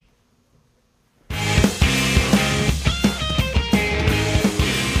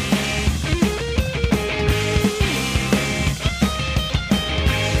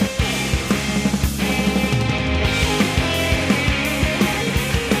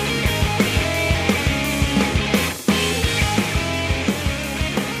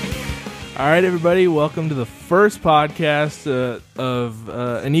All right, everybody, welcome to the first podcast of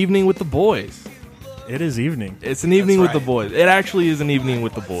An Evening with the Boys. It is evening. It's an evening with the boys. It actually is an evening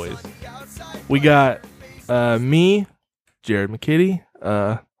with the boys. We got me, Jared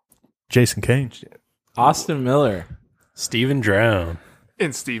McKitty, Jason Kane. Austin Miller. Steven Drown.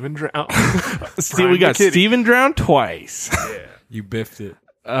 And Steven Drown. we got Steven Drown twice. Yeah. You biffed it.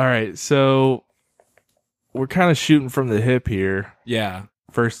 All right, so we're kind of shooting from the hip here. Yeah.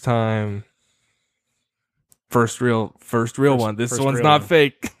 First time. First real one. This first one's real not one.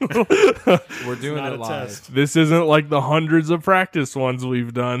 fake. We're doing not it a live. test. This isn't like the hundreds of practice ones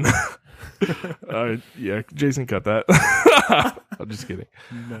we've done. Yeah, Jason cut that. I'm just kidding.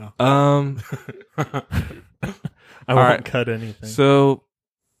 No. I won't right. cut anything. So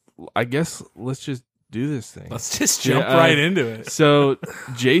I guess let's just do this thing. Let's just jump Yeah, right into it. So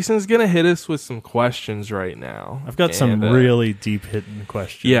Jason's gonna hit us with some questions right now. I've got some And, really deep hitting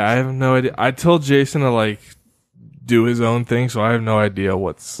questions. Yeah, I have no idea. I told Jason to do his own thing, so I have no idea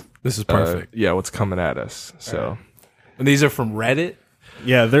what's This is perfect. what's coming at us. So And these are from Reddit?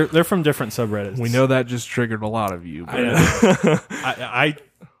 Yeah, they're from different subreddits. we know that just triggered a lot of you. But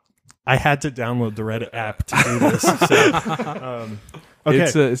I had to download the Reddit app to do this. So,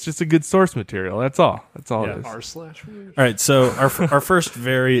 okay. it's just a good source material. That's all. That's all Yeah. it is. r/. All right. So our first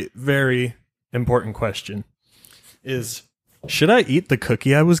very, very important question is: should I eat the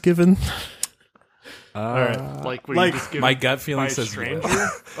cookie I was given? All right. Like, were Like, you just given My gut by feeling a says stranger?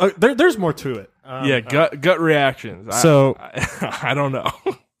 There's more to it. Yeah, gut reactions. So- I don't know.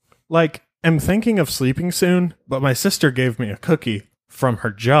 I'm thinking of sleeping soon, but my sister gave me a cookie from her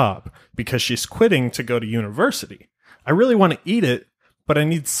job because she's quitting to go to university. I really want to eat it, but I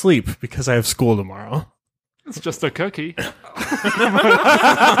need sleep because I have school tomorrow. It's just a cookie.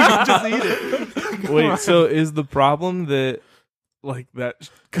 Wait, so is the problem that that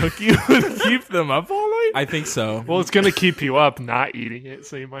cookie would keep them up all night? I think so. Well, it's going to keep you up not eating it,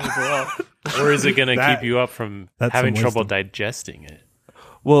 so you might as well. Or is it going to That- keep you up from that's having some trouble wisdom. digesting it?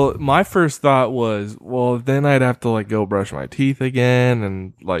 Well, my first thought was, then I'd have to go brush my teeth again,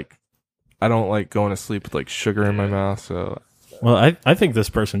 and I don't like going to sleep with sugar in my mouth, so Well, I think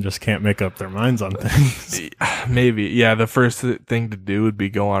this person just can't make up their minds on things. maybe. Yeah, the first thing to do would be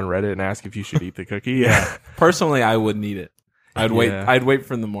go on Reddit and ask if you should eat the cookie. Yeah. Personally, I wouldn't eat it. I'd wait. Yeah. I'd wait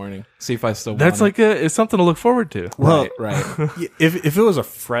for in the morning. See if I still That's want it's something to look forward to. Well, it. Right. if it was a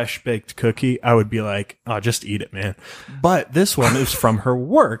fresh baked cookie, I would be like, "Oh, just eat it, man." But this one is from her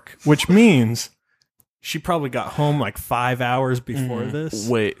work, which means she probably got home 5 hours before this.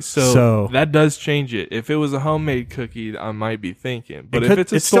 Wait, So- so that does change it. If it was a homemade cookie, I might be thinking. But if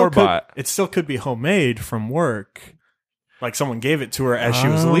it's a it still store bought, it still could be homemade from work. Like someone gave it to her as she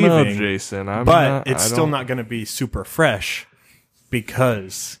was I don't know, leaving, Jason. but it's still not going to be super fresh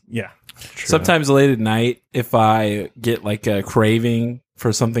because, Sometimes late at night, if I get a craving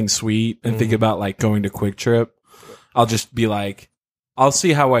for something sweet and think about going to Quick Trip, I'll just be I'll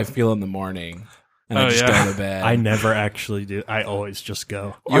see how I feel in the morning, and I just go to bed. I never actually do. I always just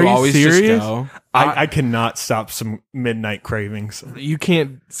go. You Are you always serious? just go. I cannot stop some midnight cravings. You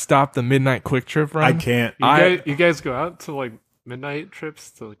can't stop the midnight Quick Trip run. I can't. You guys go out to midnight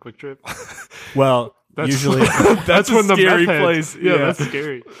trips to Quick Trip? Well, That's usually that's a when the scary meth heads- place. Yeah, Yeah. that's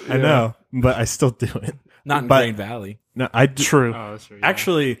scary. I know, but I still do it. Not in But- Grain Valley. No, I do. True. Oh, that's right. Yeah.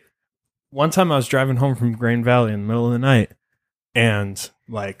 Actually, one time I was driving home from Grain Valley in the middle of the night, and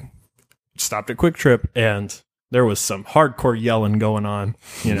stopped at Quick Trip, and there was some hardcore yelling going on.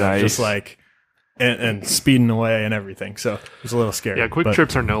 Nice. Just and speeding away and everything. So it was a little scary. Yeah, Quick but-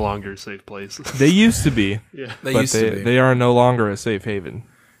 Trips are no longer safe places. They used to be, Yeah. They but used to be. they are no longer a safe haven.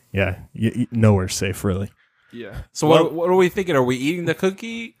 Yeah, nowhere's safe really. Yeah, So what are we thinking? Are we eating the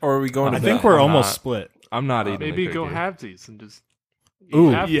cookie or are we going to I bed? think we're I'm almost not. split. I'm not eating. Maybe the go cookie. halvesies and just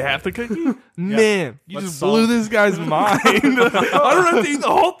Ooh. You have the cookie? Man, you Let's just solve- blew this guy's mind. I don't have to eat the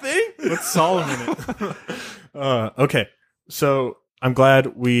whole thing. Let's Solomon it. Okay, so I'm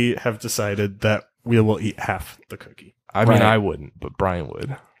glad we have decided that we will eat half the cookie. I mean, Right. I wouldn't, but Brian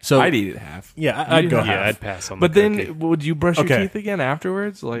would. So I'd eat it half. yeah, I'd go Yeah, half. I'd pass on But the then, cookie. would you brush your Okay. teeth again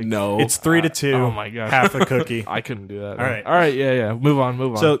afterwards? No. It's 3-2. Oh my gosh, half a cookie. I couldn't do that. All right. all right, yeah. Move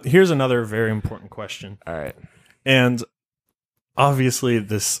on. So here's another very important question, all right, and obviously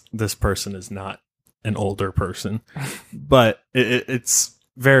this person is not an older person, but it's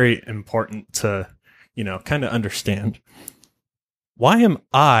very important to kind of understand. Why am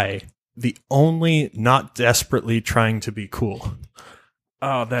I the only not desperately trying to be cool?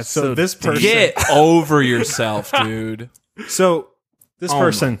 oh, that's So this person- Get over yourself, dude. So This Oh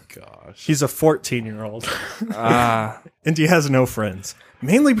person, my gosh. he's a 14-year-old, Ah, and he has no friends.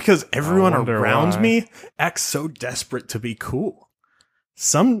 Mainly because everyone wonder around why. me acts so desperate to be cool.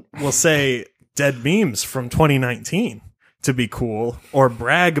 Some will say dead memes from 2019 to be cool, or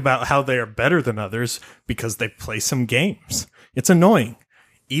brag about how they are better than others because they play some games. It's annoying.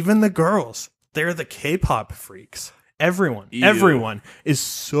 Even the girls, they're the K-pop freaks. Everyone is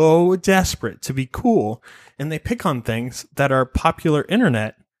so desperate to be cool, and they pick on things that are popular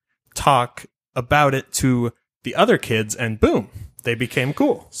internet talk about it to the other kids, and boom, they became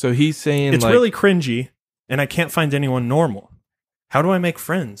cool. so he's saying It's like, really cringy, and I can't find anyone normal. How do I make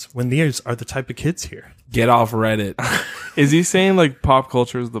friends when these are the type of kids here? Get off Reddit. is he saying like pop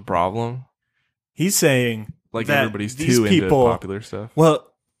culture is the problem? He's saying Like that everybody's these too people, into popular stuff. Well,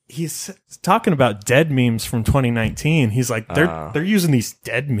 he's talking about dead memes from 2019. He's like, they're using these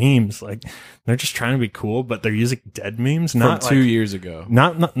dead memes, like they're just trying to be cool, but they're using dead memes, From not 2 like, years ago.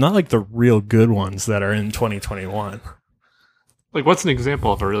 not like the real good ones that are in 2021. Like, what's an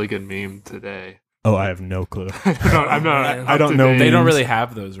example of a really good meme today? Oh, I have no clue. I'm not. I don't know They don't memes. really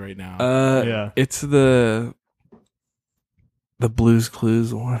have those right now. Yeah. It's the Blues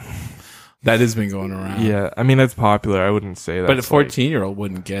Clues one. That has been going around. Yeah, I mean that's popular. I wouldn't say that. But a 14-year-old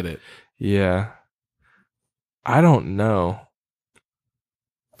wouldn't get it. Yeah, I don't know.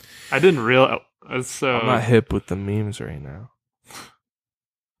 I didn't realize. So I'm not hip with the memes right now.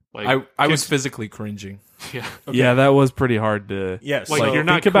 like I was physically cringing. yeah. Yeah, that was pretty hard to. Yes. Like, So you're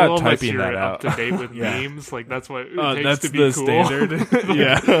not think cool about unless typing you're that up out. to date with Yeah. memes. Like that's what it takes That's to be the cool. standard.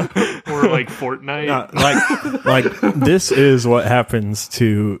 Yeah. Or like Fortnite. like this is what happens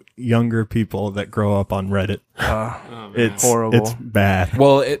to younger people that grow up on Reddit. Oh, man. It's Horrible. It's bad.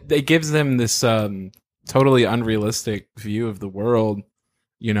 Well, it gives them this totally unrealistic view of the world.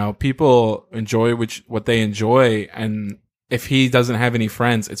 You know, people enjoy what they enjoy, and if he doesn't have any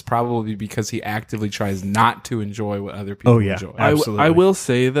friends, it's probably because he actively tries not to enjoy what other people Oh, yeah. enjoy. Absolutely. I will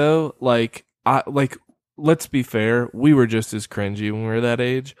say though, let's be fair. We were just as cringy when we were that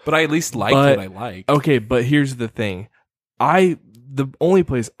age. But I at least liked But- what I liked. Okay, but here's the thing. The only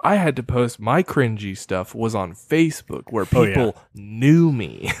place I had to post my cringy stuff was on Facebook, where Oh, yeah. people knew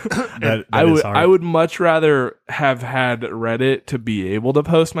me. That I is would hard. I would much rather have had Reddit to be able to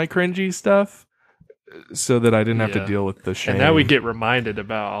post my cringy stuff, so that I didn't have to Yeah. deal with the shame. And now we get reminded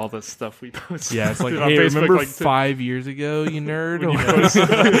about all the stuff we post. yeah, it's like, on hey, Facebook, remember like, 5 years ago, you nerd? when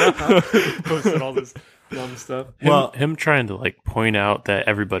you posted all this dumb stuff. Him trying to like point out that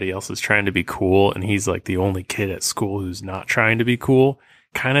everybody else is trying to be cool and he's like the only kid at school who's not trying to be cool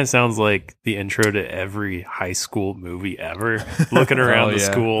kind of sounds like the intro to every high school movie ever. Looking around the yeah.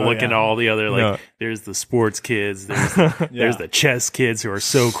 school, looking at all the other like No. there's the sports kids, there's the chess kids who are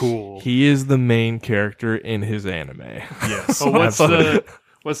so cool. He is the main character in his anime. Yes. So what's Absolutely.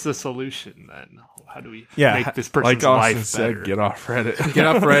 what's the solution then? How do we Yeah, make this person's Like Austin life said, better? get off Reddit. Get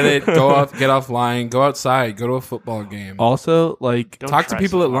off Reddit, get offline, go outside, go to a football game. Also, like, Don't Talk to try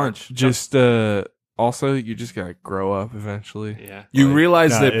people so at hard. lunch. just also, you just gotta grow up eventually. Yeah. You Like,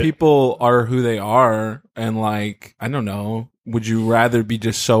 realize no, that it- people are who they are, and like, I don't know, would you rather be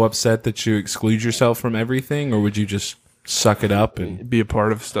just so upset that you exclude yourself from everything, or would you just suck it up and Be a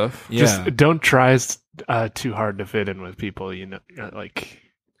part of stuff. yeah? Just don't try too hard to fit in with people. You know, like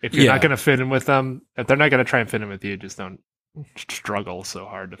if you're Yeah. not going to fit in with them, if they're not going to try and fit in with you, just don't struggle so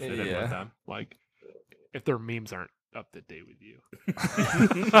hard to fit in Yeah. with them. Like if their memes aren't up to date with you,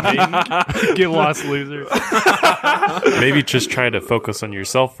 get lost, loser. Maybe just try to focus on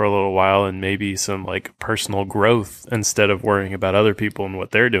yourself for a little while and maybe some like personal growth instead of worrying about other people and what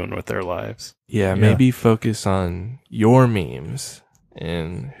they're doing with their lives. Yeah, maybe focus on your memes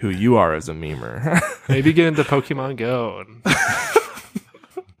and who you are as a memer. Maybe get into Pokemon Go and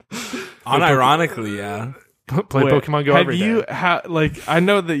Unironically, yeah. play Wait, Pokemon Go have every day. you like? I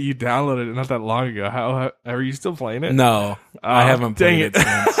know that you downloaded it not that long ago. How are you still playing it? No, I haven't dang played it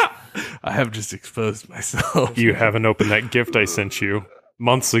since. I have just exposed myself. You haven't opened that gift I sent you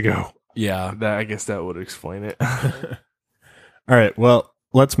months ago. Yeah. That I guess that would explain it. All right. Well,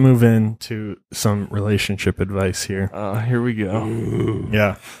 let's move into some relationship advice here. Here we go.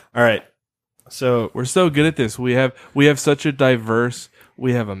 Yeah. All right. So We're so good at this. We have such a diverse.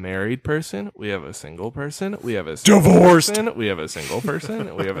 We have a married person. We have a single person. We have a single Divorced. person, we have a single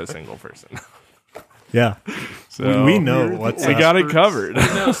person. We have a single person. yeah, So we know what's we up. got it covered.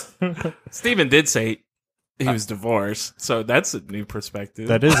 Steven did say he was divorced, so that's a new perspective.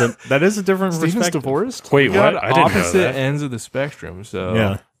 That is a different Steven's perspective. divorced? Wait, We got what? I didn't know opposite that. ends of the spectrum. So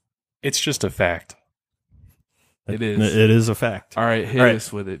Yeah. It's just a fact. It is. It is a fact. All right, hit All right.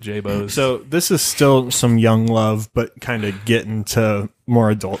 us with it, J-Bos. So this is still some young love, but kind of getting to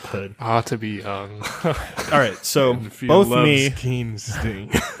more adulthood. To be young. All right, so If you both loves me, Keen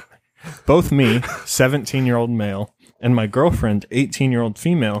Sting. 17-year-old male, and my girlfriend, 18-year-old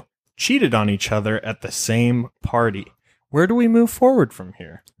female, cheated on each other at the same party. Where do we move forward from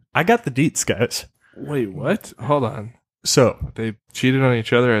here? I got the deets, guys. Wait, what? Hold on. So, They cheated on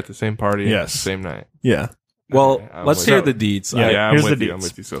each other at the same party Yes. at the same night. yeah. Well, Okay, I'm let's with hear you. the deets. Yeah. I'm here's with the you. I'm deets.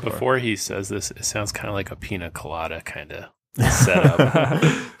 with you so far. Before he says this, it sounds kind of like a pina colada kind of setup.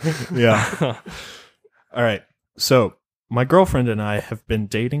 Yeah. All right. So, my girlfriend and I have been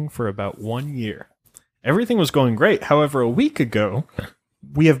dating for about 1 year. Everything was going great. However, a week ago,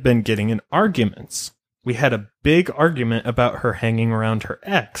 we have been getting in arguments. We had a big argument about her hanging around her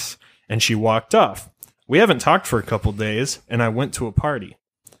ex, and she walked off. We haven't talked for a couple days, and I went to a party.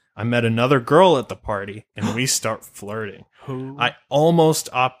 I met another girl at the party, and we start flirting. I almost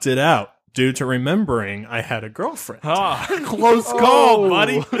opted out due to remembering I had a girlfriend. Close call,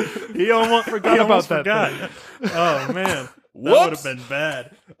 buddy. He almost forgot about that forgot. Oh man, that would have been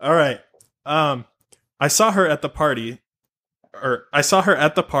bad. All right. I saw her at the party,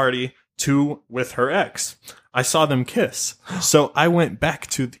 too, with her ex. I saw them kiss, so I went back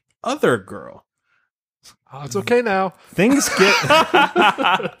to the other girl. It's okay now. Things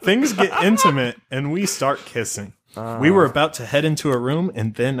get intimate, and we start kissing. We were about to head into a room,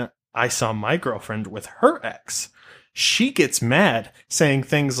 and then I saw my girlfriend with her ex. She gets mad, saying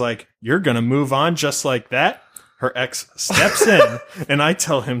things like, "You're gonna move on just like that?" Her ex steps in, and I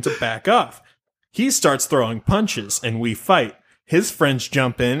tell him to back off. He starts throwing punches, and we fight. His friends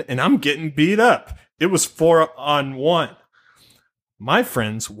jump in, and I'm getting beat up. It was 4-on-1. My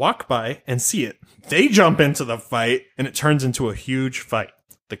friends walk by and see it. They jump into the fight, and it turns into a huge fight.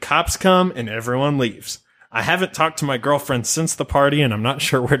 The cops come, and everyone leaves. I haven't talked to my girlfriend since the party, and I'm not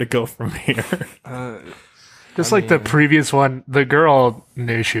sure where to go from here. Just like the previous one, the girl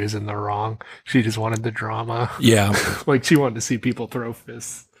knew she was in the wrong. She just wanted the drama. Yeah. Like she wanted to see people throw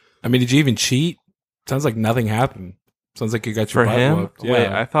fists. I mean, did you even cheat? Sounds like nothing happened. Sounds like you got your For butt him? whooped. Wait,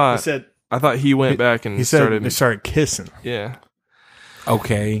 Yeah. I thought he went back and He said started. they started kissing. Yeah,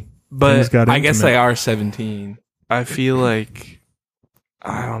 Okay. Things but got I guess intimate. they are 17. I feel like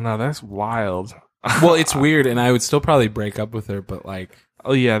I don't know. That's wild. Well, it's weird, and I would still probably break up with her, but like,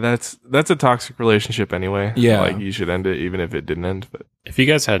 Oh yeah, that's a toxic relationship anyway. Yeah. like you should end it even if it didn't end. But If you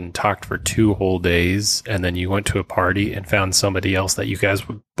guys hadn't talked for 2 whole days and then you went to a party and found somebody else that you guys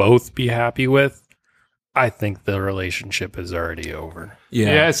would both be happy with, I think the relationship is already over.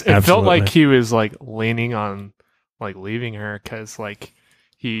 Yeah, it felt absolutely. like he was like leaning on like leaving her because like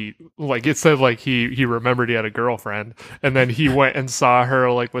he like it said like he remembered he had a girlfriend and then he went and saw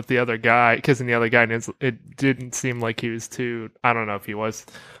her like with the other guy kissing the other guy and it didn't seem like he was too. I don't know if he was.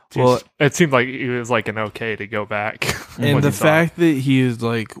 Well- It seemed like he was like an okay to go back. and when the he saw fact that he was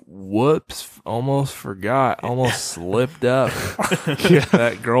like, "Whoops, almost forgot, almost slipped up."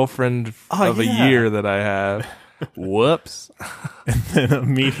 That girlfriend Oh, of yeah. a year that I have. Whoops. And then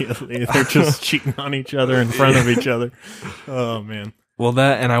immediately they're just cheating on each other in front of each other. Oh man. Well,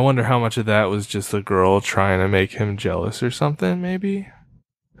 that, and I wonder how much of that was just the girl trying to make him jealous or something, maybe?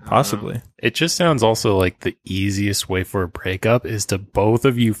 Possibly. It just sounds also like the easiest way for a breakup is to both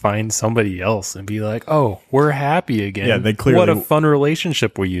of you find somebody else and be like, "Oh, we're happy again." Yeah, they clearly- What a fun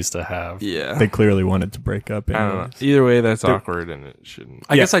relationship we used to have. Yeah. They clearly wanted to break up. I don't know. anyways. Either way, that's awkward and it shouldn't.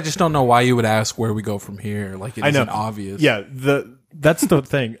 I guess I just don't know why you would ask where we go from here. Like, it I know. isn't obvious. Yeah, that's the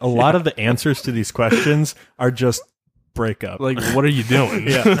thing. A lot of the answers to these questions are just break up. Like, what are you doing?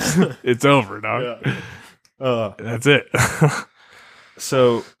 Yeah. It's over, dog. Yeah. That's it.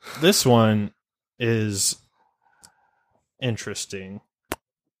 So this one is interesting.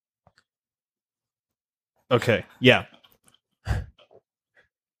 Okay, yeah.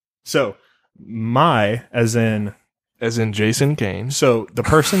 So as in Jason Kane. so the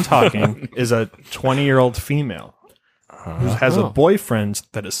person talking is a 20-year-old female who has a boyfriend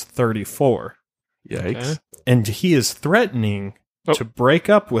that is 34, Yikes. and he is threatening Oh. to break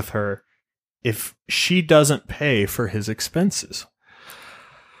up with her if she doesn't pay for his expenses.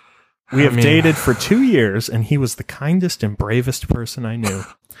 We have dated for 2 years, and he was the kindest and bravest person I knew.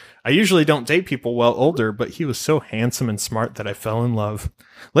 I usually don't date people well older, but he was so handsome and smart that I fell in love.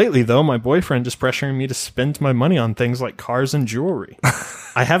 Lately, though, my boyfriend is pressuring me to spend my money on things like cars and jewelry.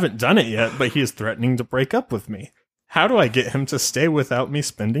 I haven't done it yet, but he is threatening to break up with me. How do I get him to stay without me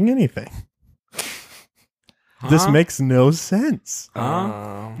spending anything? This makes no sense.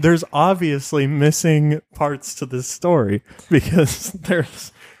 There's obviously missing parts to this story because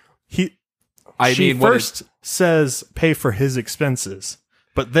I she mean, what first says pay for his expenses,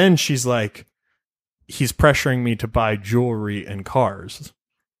 but then she's like, he's pressuring me to buy jewelry and cars.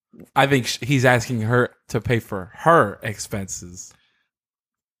 I think he's asking her to pay for her expenses.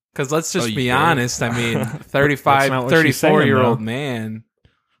 Because let's just you be think? honest. I mean, That's 35, not what she's saying, 34-year-old though. man,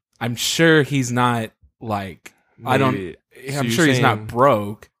 I'm sure he's not like, Maybe- so I'm you're sure he's not saying-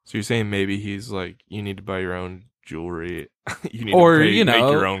 broke. So you're saying maybe he's like, you need to buy your own jewelry. You need Or, to pay, you know-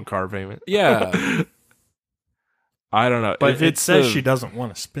 make your own car payment. Yeah. I don't know. But If it it's says the- she doesn't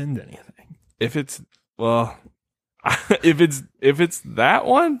want to spend anything. if it's well, if it's that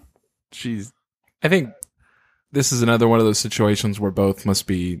one, she's I think this is another one of those situations where both must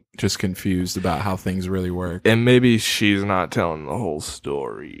be just confused about how things really work. and maybe she's not telling the whole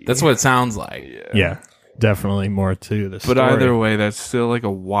story. That's what it sounds like. Yeah, definitely more to this. But either way, that's still like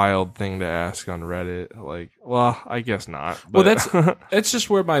a wild thing to ask on Reddit. Like, well, I guess not. Well, But That's just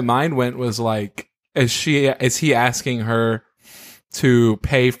where my mind went, was like, is he asking her to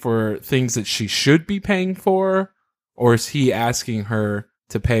pay for things that she should be paying for, or is he asking her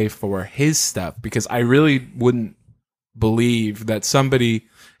to pay for his stuff? Because I really wouldn't believe that somebody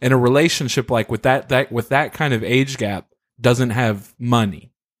in a relationship like with that kind of age gap doesn't have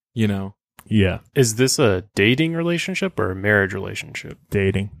money, you know, yeah, Is this a dating relationship or a marriage relationship?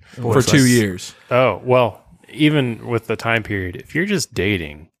 dating for 2 years. Oh, well, even with the time period, if you're just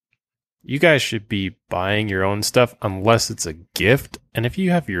dating, you guys should be buying your own stuff unless it's a gift. And if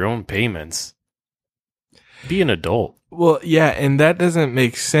you have your own payments, be an adult. well, yeah, and that doesn't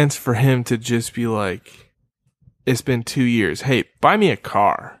make sense for him to just be like, it's been 2 years. Hey, buy me a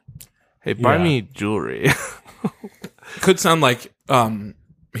car. Hey, buy Yeah. me jewelry. Could sound like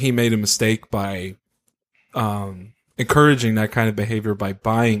he made a mistake by encouraging that kind of behavior by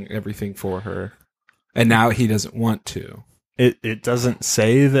buying everything for her, and now he doesn't want to. It doesn't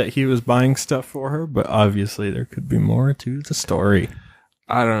say that he was buying stuff for her, but obviously there could be more to the story.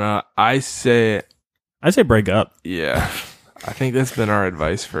 I don't know. I say, I say break up. yeah. I think that's been our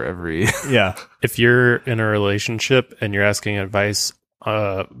advice for every. Yeah, If you're in a relationship and you're asking advice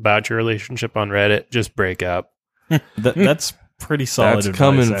about your relationship on Reddit, just break up. that's pretty solid. That's advice,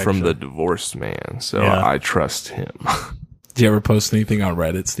 coming from actually. the divorced man, so Yeah. I trust him. Do you ever post anything on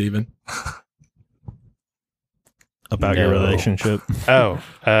Reddit, Steven? about your No. relationship. Oh,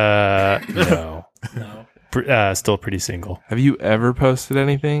 no. Still pretty single. Have you ever posted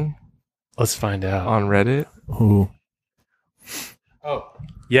anything Let's find out. on Reddit? Ooh,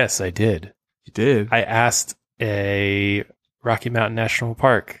 Yes, I did. You did. I asked a Rocky Mountain National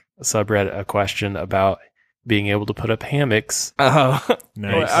Park subreddit a question about being able to put up hammocks. Oh,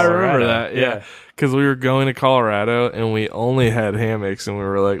 nice. I remember Colorado. that. Yeah, because we were going to Colorado and we only had hammocks, and we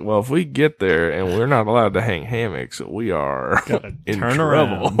were like, "Well, if we get there and we're not allowed to hang hammocks, we are Gotta in turn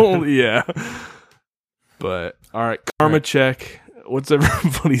trouble." around. Yeah. But all right, karma check. What's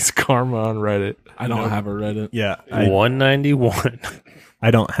everybody's karma on Reddit? I don't have a Reddit. Yeah, I 191.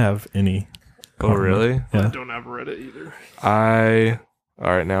 don't have any. Oh, really? Yeah. Don't have Reddit either. All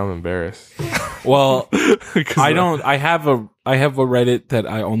right, now I'm embarrassed. Well, 'Cause I don't. I have a Reddit that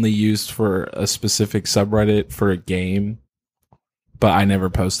I only used for a specific subreddit for a game, but I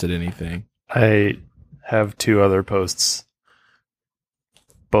never posted anything. I have two other posts.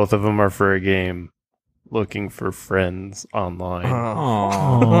 Both of them are for a game, looking for friends online.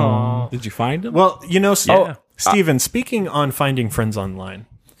 Oh, did you find them? Well, you know, Yeah. Steven, speaking on finding friends online,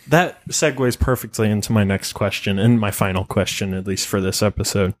 that segues perfectly into my next question and my final question, at least for this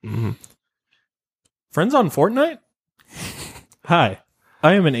episode. Mhm. Friends on Fortnite? Hi,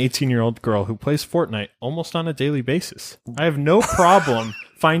 I am an 18-year-old girl who plays Fortnite almost on a daily basis. I have no problem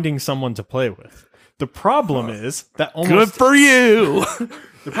finding someone to play with. The problem is that Good almost for you.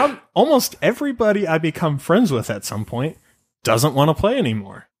 almost everybody I become friends with at some point doesn't want to play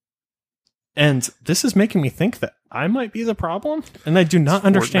anymore. And this is making me think that I might be the problem, and I do not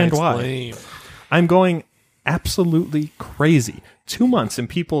understand Fortnite's why. lame. I'm going absolutely crazy. 2 months and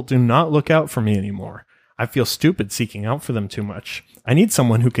people do not look out for me anymore. I feel stupid seeking out for them too much. I need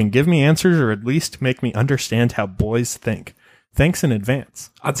someone who can give me answers or at least make me understand how boys think. Thanks in advance.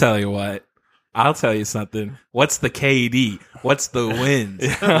 I'll tell you what. I'll tell you something. What's the KD? What's the wins?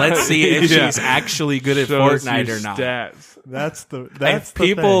 Let's see if Yeah. she's actually good at Show us Fortnite your or not. Stats. That's the If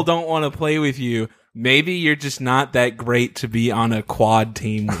people don't want to play with you, maybe you're just not that great to be on a quad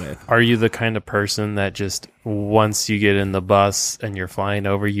team with. Are you the kind of person that just once you get in the bus and you're flying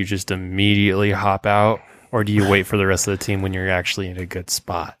over, you just immediately hop out? Or do you wait for the rest of the team when you're actually in a good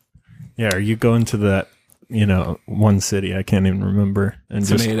spot? Yeah, or you go into that, one city I can't even remember and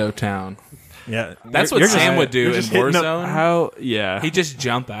just Tomato Town. yeah. That's what you're Sam just- would do you're in just hitting up- Warzone. How? Yeah. He'd just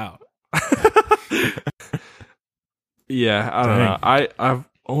jump out. Yeah, I don't Dang. know. I've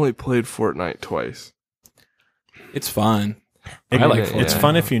only played Fortnite twice. It's fun. It- I like It's Yeah.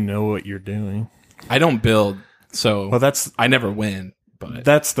 fun if you know what you're doing. I don't build, so Well, that's I never win. But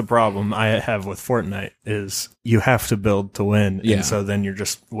the problem I have with Fortnite is you have to build to win, Yeah. and so then you're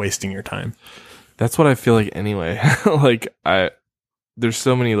just wasting your time. That's what I feel like anyway. There's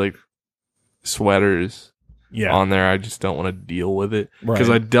so many like sweaters Yeah, on there. I just don't want to deal with it Right. because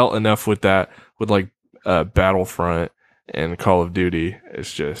I dealt enough with that with like Battlefront and Call of Duty.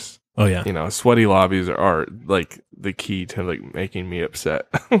 It's just oh yeah. sweaty lobbies are like the key to like making me upset.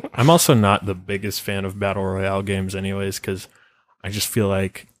 I'm also not the biggest fan of battle royale games, anyways, because I just feel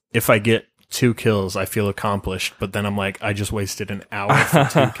like if I get 2 kills, I feel accomplished. But then I'm like, I just wasted an hour for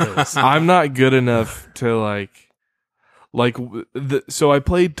 2 kills. I'm not good enough to so I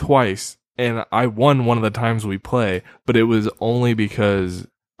played twice and I won one of the times we play, but it was only because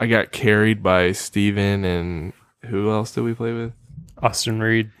I got carried by Steven and who else did we play with? Austin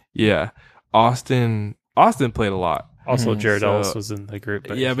Reed. Yeah. Austin played a lot. Also, Jared So- Ellis was in the group.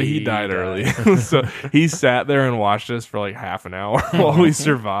 But But he died early. So he sat there and watched us for like half an hour while we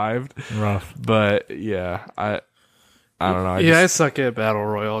survived. Rough. But yeah, I don't know. I suck at battle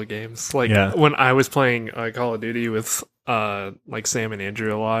royale games. Like Yeah. when I was playing Call of Duty with like Sam and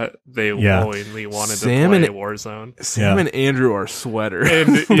Andrew a lot, they Yeah. only wanted Sam to play and- Warzone. Sam Yeah. and Andrew are sweater.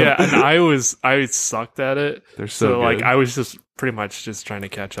 And and I sucked at it. They're so like good. I was just pretty much just trying to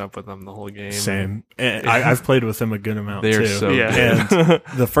catch up with them the whole game. Same. And I've played with them a good amount They are too. so Yeah. good.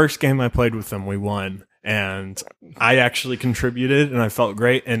 The first game I played with them, we won. And I actually contributed and I felt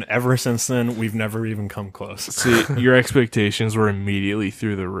great. And ever since then, we've never even come close. See, your expectations were immediately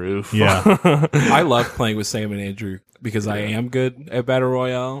through the roof. Yeah. I love playing with Sam and Andrew because I am good at Battle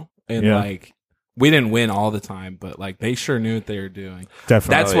Royale. And Yeah. like, we didn't win all the time, but like, they sure knew what they were doing.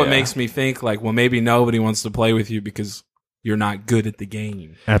 Definitely. That's what yeah. makes me think, like, well, maybe nobody wants to play with you because you're not good at the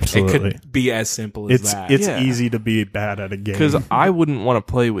game. Absolutely. It could be as simple as that. It's Yeah. easy to be bad at a game. Because I wouldn't want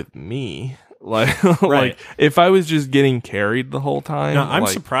to play with me. Like, Right. like if I was just getting carried the whole time. No, I'm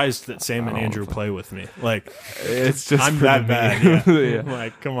like, surprised that Sam and I don't Andrew know. play with me. Like, It's just I'm for that the bad. meme. Yeah. Yeah.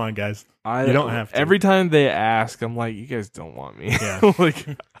 Like, come on, guys. You don't have to. Every time they ask, I'm like, you guys don't want me. Yeah. Like,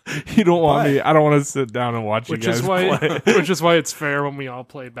 you don't want But- me. I don't want to sit down and watch Which you guys is why, play. which is why it's fair when we all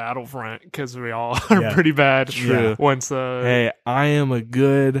play Battlefront because we all are Yeah. pretty bad. True. Once Hey, I am a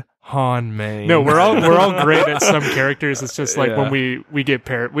good Han main. no, we're all great at some characters. It's just like Yeah. when we get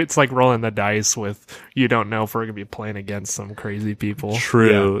paired, it's like rolling the dice with you don't know if we're gonna be playing against some crazy people.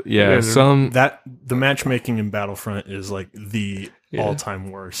 True. Yeah. Yeah. Some The matchmaking in Battlefront is like the Yeah.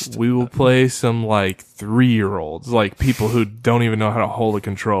 all-time worst. we will play some like 3-year-olds, like people who don't even know how to hold a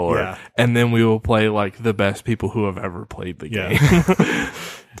controller. Yeah. And then we will play like the best people who have ever played the Yeah.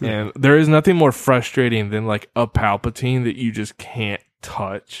 game. And there is nothing more frustrating than like a Palpatine that you just can't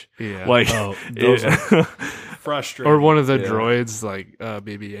touch. Yeah, Like Oh, those it- frustrating. or one of the Yeah. droids like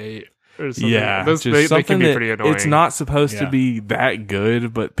BB-8 or something. yeah, Those, just they something can be that pretty annoying. it's not supposed to Yeah. be that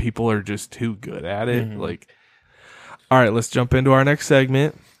good, but people are just too good at it. Mhm. Like, all right, let's jump into our next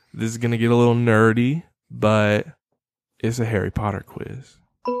segment. This is gonna get a little nerdy, but it's a Harry Potter quiz.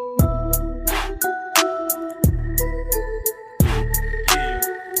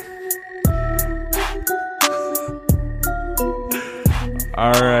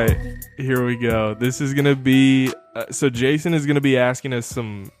 All right, here we go. This is going to be so Jason is going to be asking us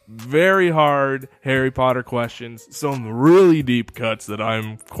some very hard Harry Potter questions, some really deep cuts that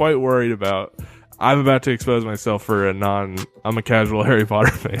I'm quite worried about. I'm about to expose myself for I'm a casual Harry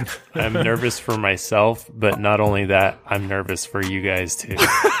Potter fan. I'm nervous for myself, but not only that, I'm nervous for you guys too.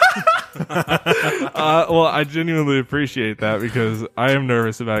 Well, I genuinely appreciate that because I am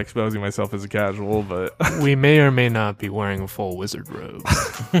nervous about exposing myself as a casual, but We may or may not be wearing a full wizard robe.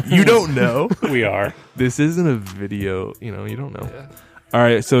 you don't know. We are. This isn't a video, you don't know. All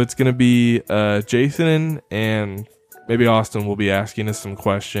right, so it's going to be Jason and maybe Austin will be asking us some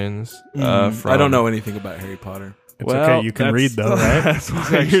questions. I don't know anything about Harry Potter. It's okay. You can read though, right? That's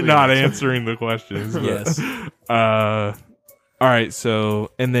why you're not answering the questions. but- Yes. All right. So,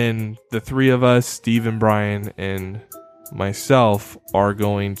 and then the three of us, Steve and Brian and myself, are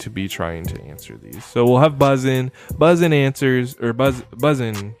going to be trying to answer these. So we'll have buzz-in answers or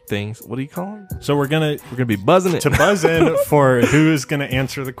buzz-in things. What do you call them? So we're gonna Be buzzing it. to buzz in for who is gonna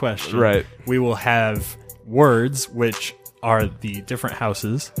answer the question. Right. We will have words, which are the different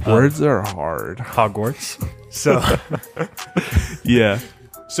houses. of Words are hard. Hogwarts. So, Yeah.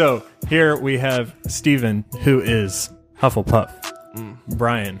 so here we have Steven, who is Hufflepuff.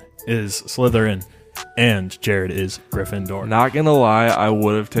 Brian is Slytherin. and Jared is Gryffindor. Not gonna lie, I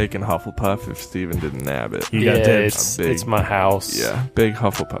would have taken Hufflepuff if Steven didn't nab it. You got dibs. it's, Big. it's my house. Yeah, big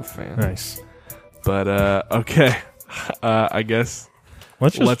Hufflepuff fan. Nice. But okay, I guess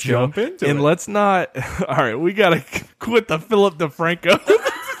Let's just let's jump go. into and it. let's not. All right, we gotta quit the Philip DeFranco.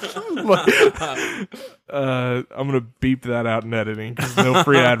 I'm gonna beep that out in editing 'cause no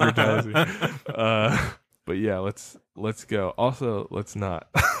free advertising. But yeah, let's go. Also, let's not.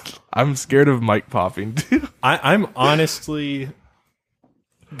 I'm scared of mic popping too. I'm honestly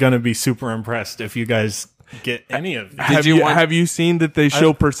gonna be super impressed if you guys get any of these. Have you seen that they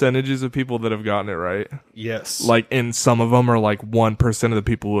show percentages of people that have gotten it right? Yes. Like, and some of them are like 1% of the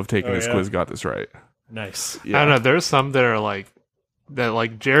people who have taken this yeah. quiz got this right. Nice. I don't know. There's some that are like that.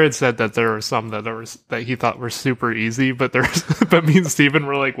 Like Jared said that there were some that he thought were super easy, but there's but me and Steven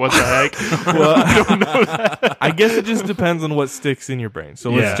were like, "What the heck?" Well, I don't know that. I guess it just depends on what sticks in your brain. So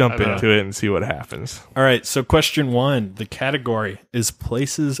let's Yeah, jump I know. into it and see what happens. All right, so question 1. The category is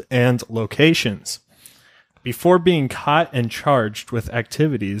places and locations. Before being caught and charged with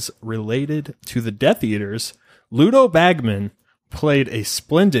activities related to the Death Eaters, Ludo Bagman played a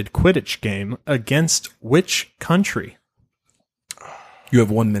splendid Quidditch game against which country? You have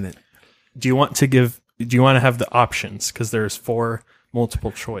 1 minute. Do you want to have the options? Because there's 4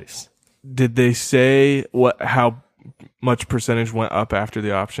 multiple choice. Did they say how much percentage went up after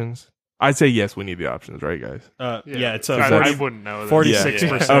the options? I'd say yes, we need the options, right, guys? Yeah, it's I 40, wouldn't know. That.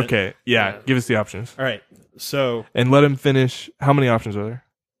 46%. Okay, yeah, give us the options. All right, so And let him finish. How many options are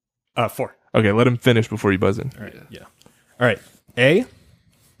there? 4. Okay, let him finish before you buzz in. All right, yeah. All right, A,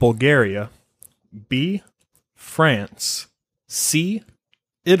 Bulgaria, B, France, C,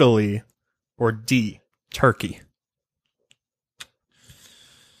 Italy, or D, Turkey.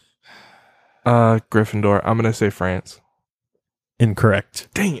 Gryffindor. I'm gonna say France. Incorrect.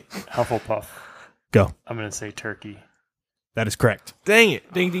 Dang it. Hufflepuff. Go. I'm gonna say Turkey. That is correct. Dang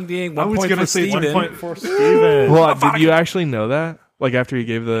it. Ding, ding, ding. I 1 was point gonna for say Steven. 1 point for Steven. Well, did you actually know that? Like after he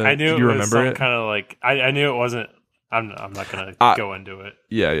gave the, I knew did you it was remember it? kind of like I knew it wasn't. I'm not gonna go into it.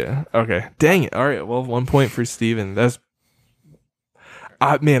 Yeah. Okay. Dang it. All right. Well, 1 point for Steven. That's.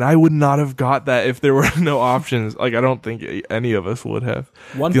 Man, I would not have got that if there were no options. Like, I don't think any of us would have.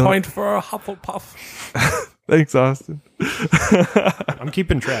 1 The only- point for Hufflepuff. Thanks, Austin. I'm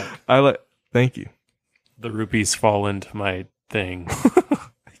keeping track. Thank you. The rupees fall into my thing.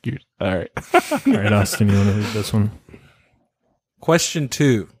 All right. All right, Austin, you want to read this one? Question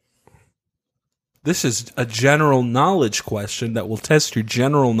 2. This is a general knowledge question that will test your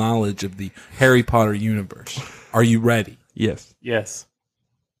general knowledge of the Harry Potter universe. Are you ready? Yes. Yes.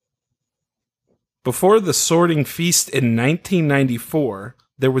 Before the Sorting Feast in 1994,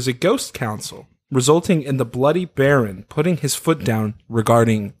 there was a ghost council, resulting in the Bloody Baron putting his foot down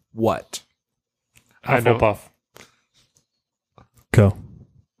regarding what? I know. Hufflepuff. Go.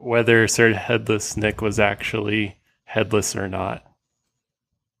 Whether Sir Headless Nick was actually headless or not.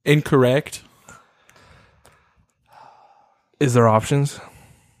 Incorrect. Is there options?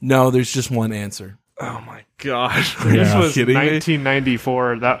 No, there's just one answer. Oh my gosh. Yeah. This Are you was kidding me?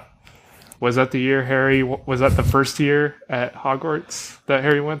 1994. Was that the year Harry? Was that the first year at Hogwarts that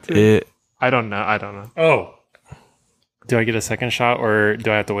Harry went to? I don't know. Oh. Do I get a second shot or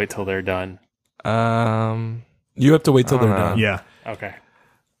do I have to wait till they're done? You have to wait till they're I don't know. done. Yeah. Okay.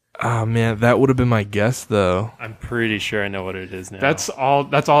 Oh man, that would have been my guess though. I'm pretty sure I know what it is now. That's all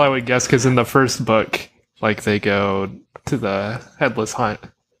I would guess because in the first book, like they go to the headless hunt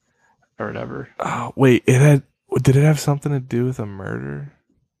or whatever. Oh, wait, did it have something to do with a murder?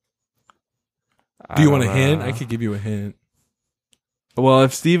 Do you want a don't hint? know. I could give you a hint. Well,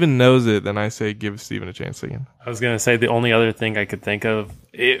 if Steven knows it, then I say give Steven a chance again. I was going to say the only other thing I could think of,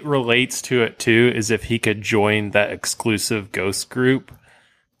 it relates to it too, is if he could join that exclusive ghost group.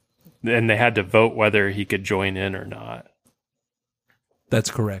 And they had to vote whether he could join in or not.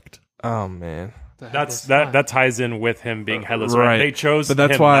 That's correct. Oh man. That ties in with him being headless. Right. They chose But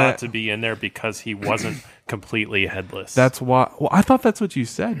that's him why- not to be in there because he wasn't completely headless. That's why. Well, I thought that's what you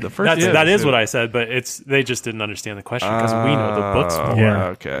said. The first. that is what I said, but they just didn't understand the question because we know the books more. Yeah.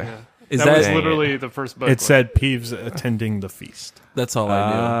 Okay. Is that was Dang literally the first book. It said Peeves attending the feast. That's all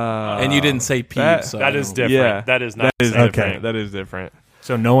I knew. And you didn't say Pete. that- so That I is don't- different. Yeah. That is not That is the same okay. thing. That is different.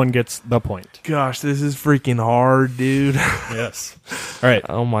 So no one gets the point. Gosh, this is freaking hard, dude. Yes. All right.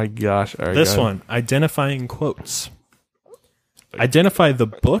 Oh my gosh. All right, This go ahead. one, identifying quotes. Identify the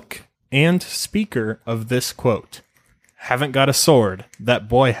book and speaker of this quote. Haven't got a sword. That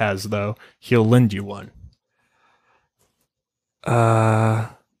boy has, though. He'll lend you one.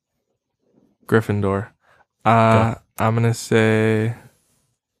 Gryffindor. I'm gonna say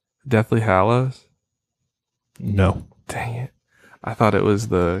Deathly Hallows. No. Dang it. I thought it was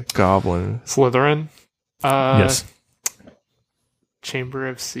the goblin. Slytherin. Yes. Chamber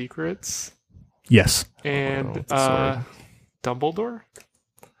of Secrets. Yes. And with the sword. Dumbledore.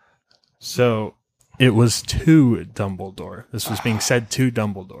 So it was to Dumbledore. This was being said to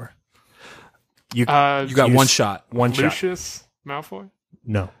Dumbledore. You got one shot. One shot. Lucius Malfoy.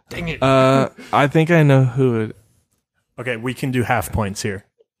 No. Dang it. I think I know who it. Okay, we can do half points here.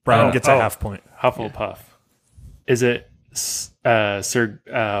 Brian gets a half point. Hufflepuff. Is it Sir?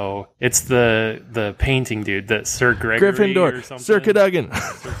 Oh, it's the painting dude that Sir Gregory or Gryffindor. something. Sir Cadogan.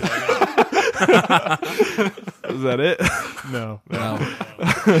 Is that it? No.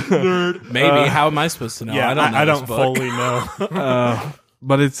 Maybe. How am I supposed to know? Yeah, I don't know. I this don't book. fully know.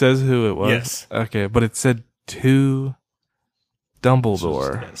 But it says who it was. Yes. Okay, but it said to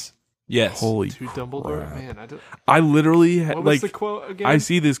Dumbledore. Yes. Yes. Holy To Dumbledore. crap. Man, I don't. I literally What was like the quote again? I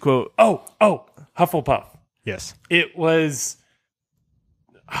see this quote. Oh, Hufflepuff. Yes. It was.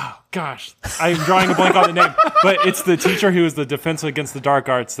 Oh gosh, I'm drawing a blank on the name, but it's the teacher who was the defense against the dark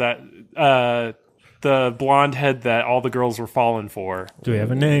arts that the blonde head that all the girls were falling for. Do we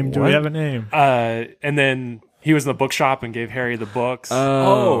have a name? Do we What? have a name? And then he was in the bookshop and gave Harry the books.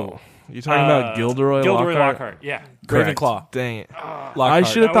 You talking about Gilderoy Lockhart? Yeah. Ravenclaw. Dang it. Lockhart. I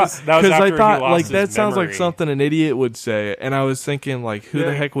should have thought that was because I after he thought lost like his that sounds like memory. something an idiot would say, and I was thinking like, who the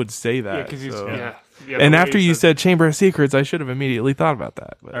Yeah. heck would say that? Yeah, because So- yeah. And after you said Chamber of Secrets, I should have immediately thought about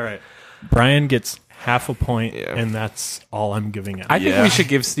that. But. All right. Brian gets half a point, Yeah. and that's all I'm giving out. I think Yeah. we should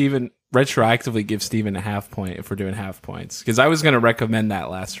retroactively give Steven a half point if we're doing half points. Because I was going to recommend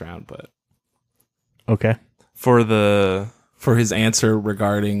that last round, but Okay. For his answer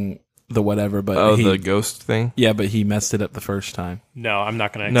regarding the whatever, but the ghost thing. yeah, but he messed it up the first time. No, I'm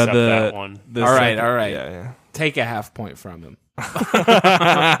not going to No, accept that one. the All right, second- all right. Yeah, Take a half point from him.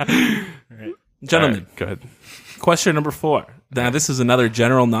 yeah. Gentlemen, All right, go ahead. question number 4. Now, this is another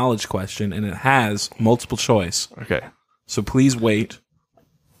general knowledge question, and it has multiple choice. Okay. So please wait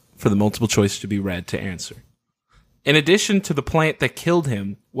for the multiple choice to be read to answer. In addition to the plant that killed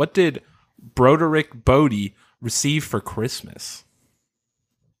him, what did Broderick Bodie receive for Christmas?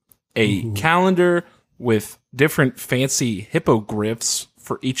 A calendar with different fancy hippogriffs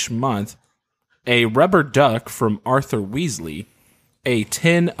for each month, a rubber duck from Arthur Weasley, a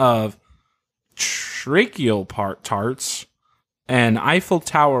tin of tracheal tarts, an Eiffel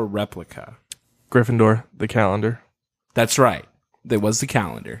Tower replica. Gryffindor, the calendar. That's right. There was the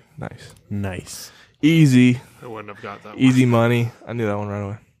calendar. Nice. Nice. Easy. I wouldn't have got that. Easy money. I knew that one right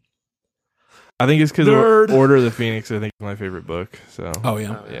away. I think it's because Nerd. Order of the Phoenix, I think, is my favorite book. So, Oh,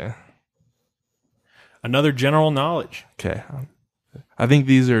 yeah. yeah. Another general knowledge. Okay. I think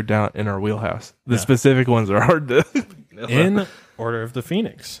these are down in our wheelhouse. The specific ones are hard to. In Order of the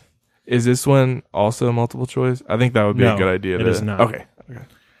Phoenix. Is this one also multiple choice? I think that would be No, a good idea. it is not. Okay.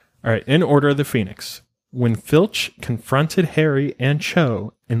 All right. In Order of the Phoenix. When Filch confronted Harry and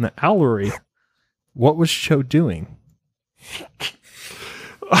Cho in the Owlery, what was Cho doing?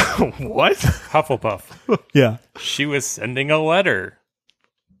 What? Hufflepuff. Yeah. She was sending a letter.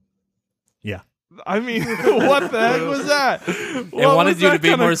 Yeah. I mean, what the heck was that? It wanted you to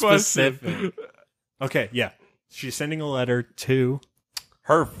be more specific. Okay. Yeah. She's sending a letter to.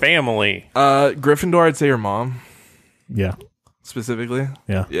 Her family. Gryffindor, I'd say your mom Yeah. specifically.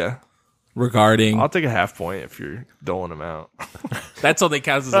 Yeah. Yeah. Regarding I'll take a half point if you're doling them out. that's only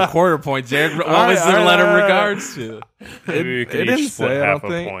counts as a quarter point, Jared. What All was right, the all letter right, all right. regards to? Maybe we could it didn't each split say, I half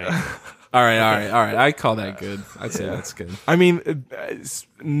don't a think. point. All right. I call that good. I'd say that's good. I mean,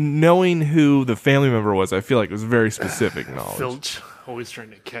 knowing who the family member was, I feel like it was very specific knowledge. Filch always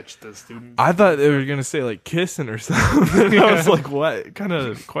trying to catch the student. I thought they were gonna say like kissing or something. I was like, what kind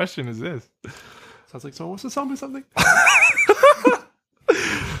of question is this? Sounds like someone wants to tell me something.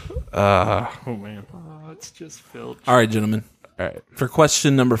 Oh, man. It's just Filch. All right, gentlemen. All right. For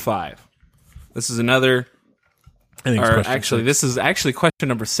question number 5. This is another. I think it's Or question actually, 6. this is actually question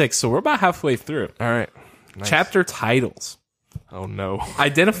number 6. So we're about halfway through. All right. Nice. Chapter titles. Oh no.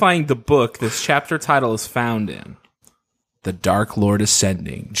 Identifying the book this chapter title is found in. The Dark Lord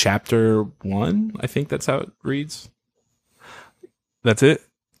Ascending. Chapter 1? I think that's how it reads. That's it.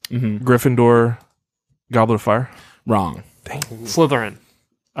 Mm-hmm. Gryffindor, Goblet of Fire. Wrong. Slytherin.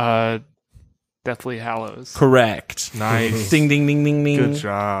 Deathly Hallows. Correct. Nice. Ding, ding, ding, ding, ding. Good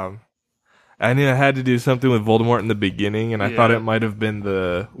job. I knew I had to do something with Voldemort in the beginning, and I thought Yeah. it might have been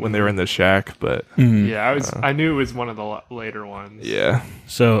when they were in the shack, but Mhm. Yeah, I knew it was one of the later ones. yeah.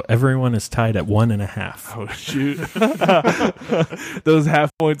 So everyone is tied at 1.5. Oh shoot! Those half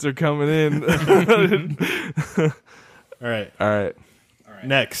points are coming in. All right. All right.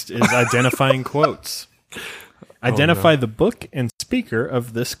 Next is identifying quotes. Identify the book and speaker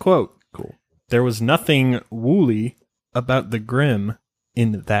of this quote. Cool. There was nothing woolly about the Grim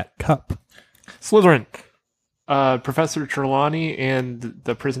in that cup. Slytherin. Professor Trelawney and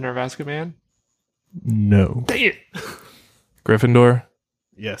the Prisoner of Azkaban. No. Dang it. Gryffindor.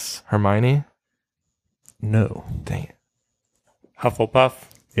 Yes. Hermione. No. Dang it. Hufflepuff.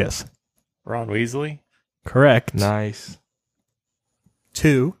 Yes. Ron Weasley. Correct. Nice.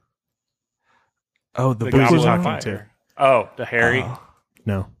 2. Oh, the The book Who's was he Goblet talking of to? Fire. Oh, the Harry.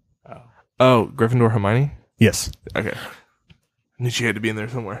 No. Oh, Gryffindor. Hermione. Yes. Okay. Knew she had to be in there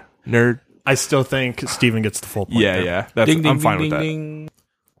somewhere. Nerd. I still think Steven gets the full point. Yeah, there. yeah. That's, Ding, ding, I'm fine ding, with that. ding, ding.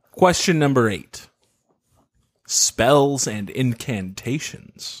 Question number 8. Spells and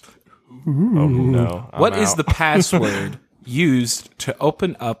incantations. Oh no. What is the password used to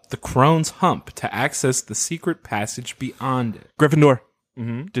open up the Crone's Hump to access the secret passage beyond it? Gryffindor?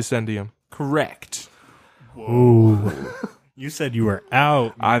 Mm-hmm. Descendium. Correct. You said you were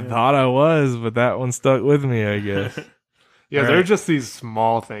out. I thought I was, but that one stuck with me, I guess. Yeah, All they're right. just these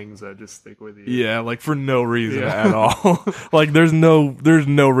small things that just stick with you. Yeah, like for no reason Yeah. at all. Like there's no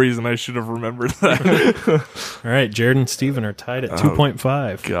reason I should have remembered that. All right, Jared and Steven are tied at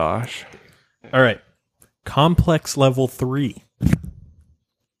 2.5. Gosh. All right. Complex level 3.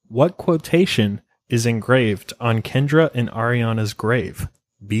 What quotation is engraved on Kendra and Ariana's grave?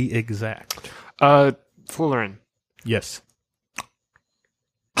 Be exact. Slytherin. Yes.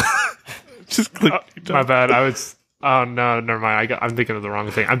 Just click. My bad. I was. Oh no, never mind. I'm thinking of the wrong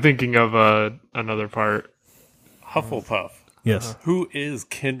thing. I'm thinking of another part. Hufflepuff. Yes. Who is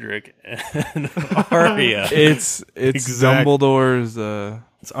Kendrick and Arya? It's Exact. Dumbledore's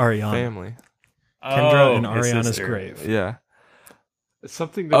It's Ariana. family. Kendra and his Ariana's sister. grave. Yeah. It's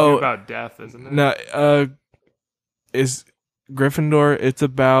something to Oh. do about death, isn't it? No, is Gryffindor,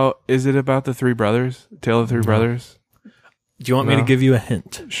 is it about the three brothers? Tale of Three Brothers? Do you want me to No. give you a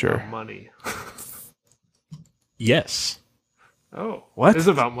hint? Sure. Money. Yes. Oh, What? It's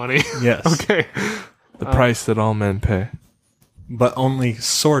about money. Yes. Okay. The price that all men pay. But only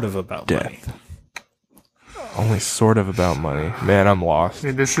sort of about money. Death. Only sort of about money. Man, I'm lost. I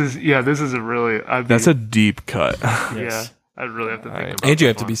mean, this is a really. That's a deep cut. yeah. I'd really have to think Alright. about. And you this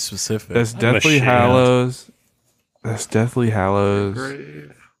have to one. be specific. That's I'm Deathly ashamed. Hallows. That's Deathly Hallows.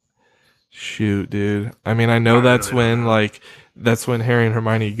 Grave. Shoot, dude. I mean, I know I that's really don't when know. that's when Harry and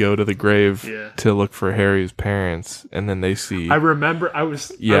Hermione go to the grave Yeah. to look for Harry's parents, and then they see. I remember. I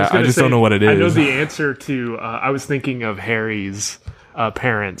was. Yeah, gonna I just say, don't know what it I know is. the answer to. I was thinking of Harry's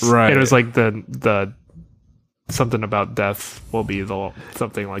parents. Right. And it was like the something about death will be the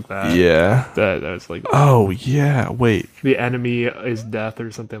something like that. yeah. That was like Oh yeah. Wait. the enemy is death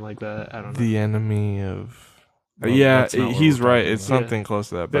or something like that. I don't know. The enemy of. Well, yeah, that's not what he's we're right. talking It's about. something close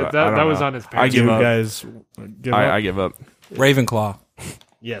to that. But That- I don't that was know. on his I parents. give You up. guys give up? I give up. Ravenclaw.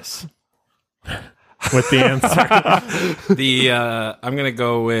 Yes. With the answer. I'm gonna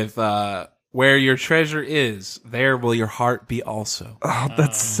go with where your treasure is, there will your heart be also. Oh,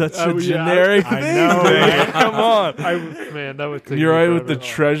 that's such a yeah, generic I thing. know, man. right? Come on. Man, that would take You're me right with the forever.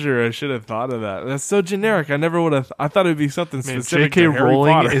 treasure. I should have thought of that. That's so generic. I never would have. I thought it'd be something Man, specific J.K. to Harry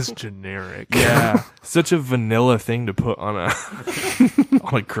Rowling Potter. is generic. Yeah, such a vanilla thing to put on a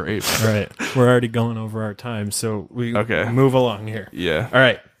on a grape. All right. We're already going over our time, so we Okay. move along here. Yeah, All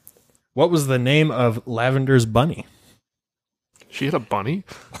right. What was the name of Lavender's bunny? She had a bunny.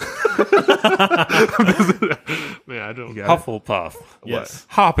 Man, I don't. Hufflepuff. Yes.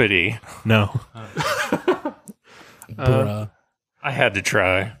 Hoppity. No. Bruh. I had to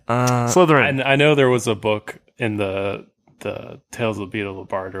try. Slytherin. And I know there was a book in the Tales of Beetle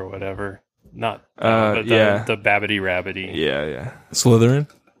Bard or whatever. Not but yeah. the Babbity Rabbity. yeah. Slytherin.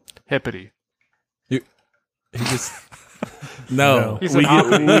 Hippity. He just no. He We,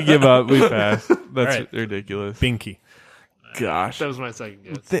 said we give up. We pass. That's right. ridiculous. Binky. Gosh, That was my second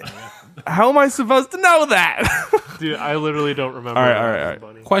guess. how am I supposed to know that? Dude, I literally don't remember. All right, the all right, name all of the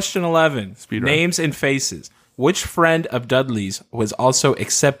bunny. Question 11. Speed run. Names and faces. Which friend of Dudley's was also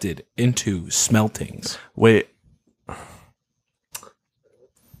accepted into Smeltings? Wait,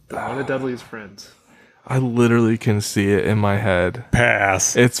 One of Dudley's friends. I literally can see it in my head.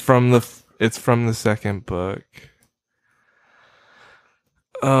 Pass. It's from the second book.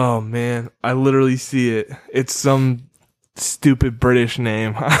 Oh man, I literally see it. It's some stupid British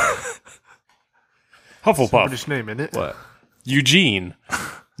name. Hufflepuff. British name, isn't it? What? Eugene.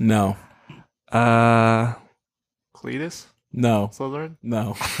 No. Cletus? No. Slytherin?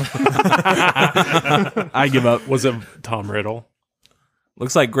 No. I give up. Was it Tom Riddle?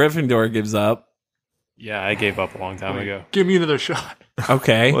 Looks like Gryffindor gives up. Yeah, I gave up a long time ago. Give me another shot.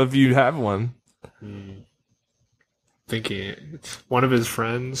 Okay. Well, if you have one, thinking one of his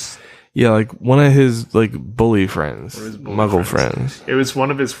friends. Yeah, like one of his like bully friends, Or his bully Muggle friends. It was one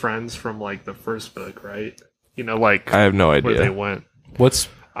of his friends from like the first book, right? You know, like I have no where they idea. went. What's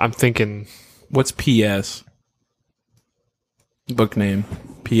I'm thinking PS? Book name.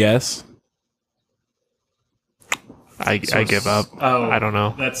 PS? I give up. Oh, I don't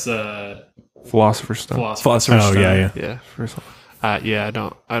know. That's Philosopher's Stone. Philosopher's Oh Stone. yeah. First one. Yeah,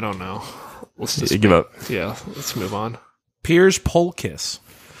 I don't know. Let's just You give up. Yeah, let's move on. Piers Polkiss.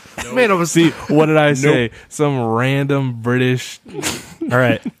 Man, I was See, what did I say? Some random British. All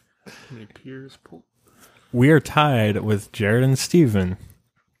right. Piers Pol- We are tied with Jared and Steven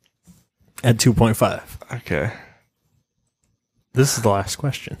at 2.5. Okay. This is the last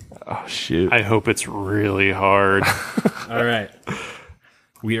question. Oh shoot. I hope it's really hard. All right.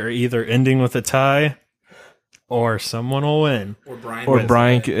 We are either ending with a tie or someone will win. Or Brian. Or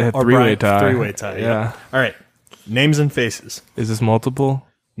Brian, a Or three-way Brian, tie. three-way tie, yeah. All right. Names and faces. Is this multiple?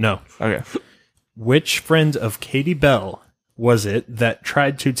 No. Okay. Which friend of Katie Bell was it that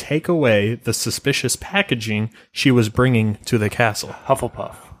tried to take away the suspicious packaging she was bringing to the castle?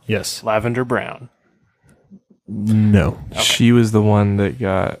 Hufflepuff. Yes. Lavender Brown. No. She was the one that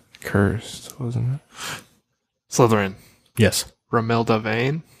got cursed, wasn't it? Slytherin. Yes. Romelda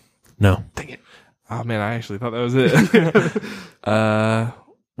Vane. No. Dang it. Oh man, I actually thought that was it.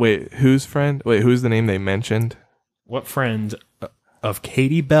 Wait, whose friend? Wait, who's the name they mentioned? What friend of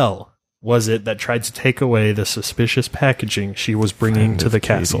Katie Bell was it that tried to take away the suspicious packaging she was bringing to the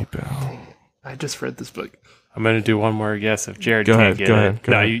castle? I just read this book. I'm going to do one more guess if Jared Go can't ahead, get go it. ahead,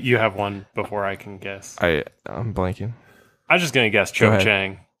 go No, ahead. you have one before I can guess. I'm blanking. I'm just going to guess Go Cho ahead.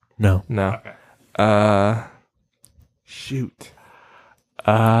 Chang. No. No. Okay. Shoot.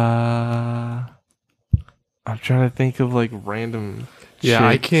 I'm trying to think of like random. Yeah,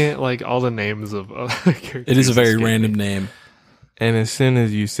 I chicks. can't like all the names of characters. It is a very escape me. random name. And as soon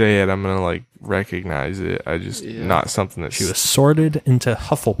as you say it, I'm gonna like recognize it. I just Yeah. not something that She was sorted into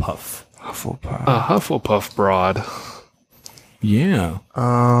Hufflepuff. Hufflepuff. A Hufflepuff broad. Yeah.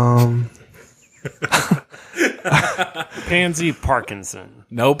 Pansy Parkinson.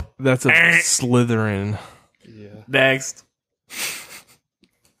 Nope. That's a Slytherin. Yeah. Next.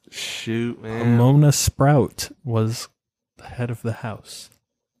 Shoot, man. Mona Sprout was the head of the house.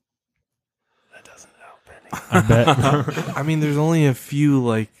 That doesn't help any. I bet. I mean, there's only a few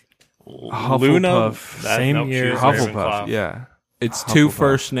like Hufflepuff. Luna. Same nope, she year. was Hufflepuff. Ravenclaw. Yeah. It's two Hufflepuff.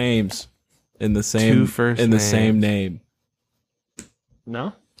 first names in the same Two first in the names. same name.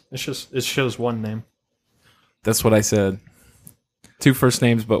 No? It shows one name. That's what I said. Two first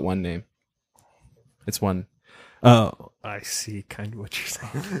names, but one name. It's one. Oh, I see kind of what you're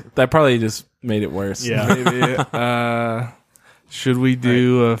saying. That probably just made it worse. Yeah. Maybe. Should we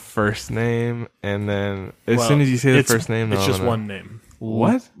do a first name and then as soon as you say the first name, it's no, just no. one name.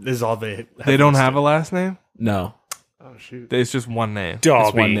 What? This is all they have. They don't listed. have a last name? No. Oh shoot. It's just one name. It's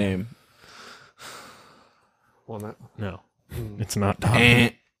Dobby. one name. Well, that, No, it's not Dobby. Eh.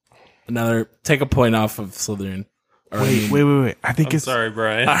 Another. Take a point off of Slytherin. Or I mean- Wait. I think I'm it's sorry,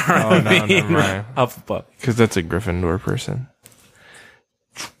 Brian. Oh, no, never mind. Hufflepuff. Because that's a Gryffindor person.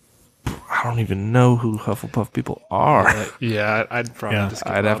 I don't even know who Hufflepuff people are. yeah, I'd probably Yeah. just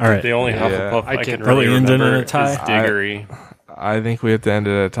give I'd up. have All right. The only Yeah. Hufflepuff I I, can't can probably really end it in a remember tie. is Diggory. I think we have to end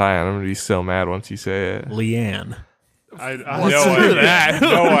it at a tie, and I'm going to be so mad once you say it. Leanne. I No idea.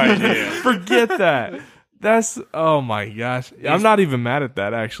 No idea. Forget that. That's, oh my gosh. I'm not even mad at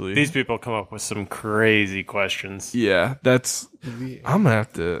that, actually. These people come up with some crazy questions. Yeah, that's, I'm going to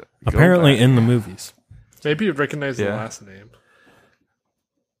have to. go Apparently back. in the movies. Maybe you'd recognize the Yeah. last name.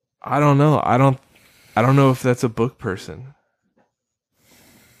 I don't know. I don't know if that's a book person.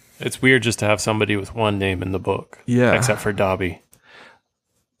 It's weird just to have somebody with one name in the book. Yeah. Except for Dobby.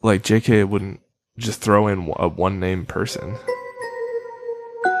 Like, JK wouldn't just throw in a one name person.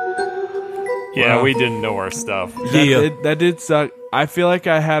 Yeah, Wow. we didn't know our stuff. That did suck. I feel like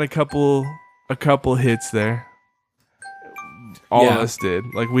I had a couple hits there. All of Yeah. us did.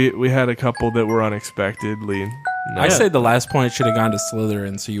 Like we had a couple that were unexpectedly. I say the last point should have gone to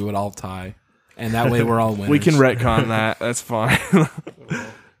Slytherin, so you would all tie, and that way we're all winners. we can retcon that. That's fine.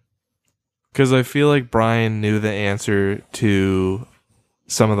 Because I feel like Brian knew the answer to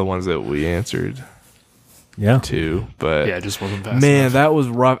some of the ones that we answered Yeah. to, but Yeah, it just wasn't fast man, enough. that was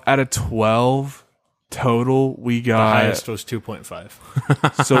rough. Out of 12 total, we The got highest was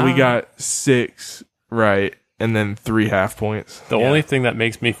 2.5. so we got 6 right, and then 3 half points. The only thing that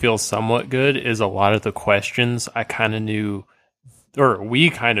makes me feel somewhat good is a lot of the questions I kind of knew or we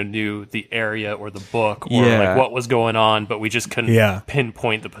kind of knew the area or the book or Yeah. like what was going on, but we just couldn't Yeah.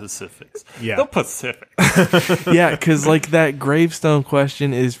 pinpoint the Pacifics. Yeah. The Pacific. Yeah, because like that gravestone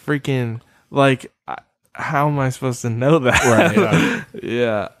question is freaking like, how am I supposed to know that? Right.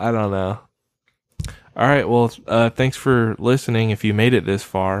 Yeah, I don't know. All right, well, thanks for listening. If you made it this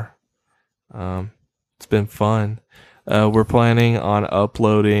far, it's been fun. We're planning on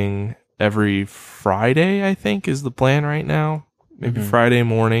uploading every Friday, I think, is the plan right now. Maybe Friday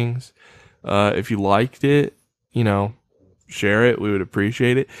mornings. If you liked it, share it. We would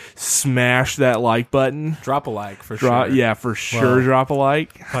appreciate it. Smash that like button. Drop a like for sure. Yeah, for sure. Well, drop a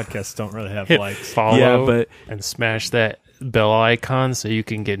like. Podcasts don't really have Hit likes. follow Yeah, but and smash that bell icon so you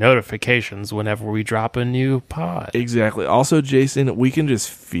can get notifications whenever we drop a new pod. exactly. Also, Jason, we can just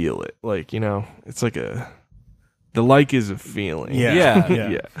feel it. Like, it's like the like is a feeling. Yeah. Yeah.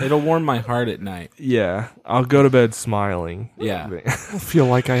 Yeah. It'll warm my heart at night. Yeah. I'll go to bed smiling. Yeah. I feel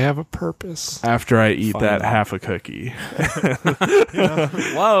like I have a purpose. After I eat Fine. that half a cookie.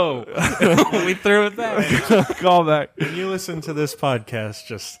 Whoa. We threw it there. Call back. When you listen to this podcast,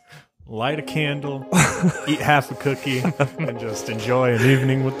 just light a candle, eat half a cookie, and just enjoy an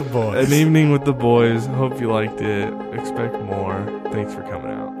evening with the boys. An evening with the boys. Hope you liked it. Expect more. Thanks for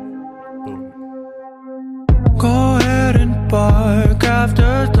coming out. Boom. Go ahead and bark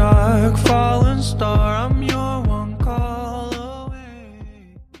after dark.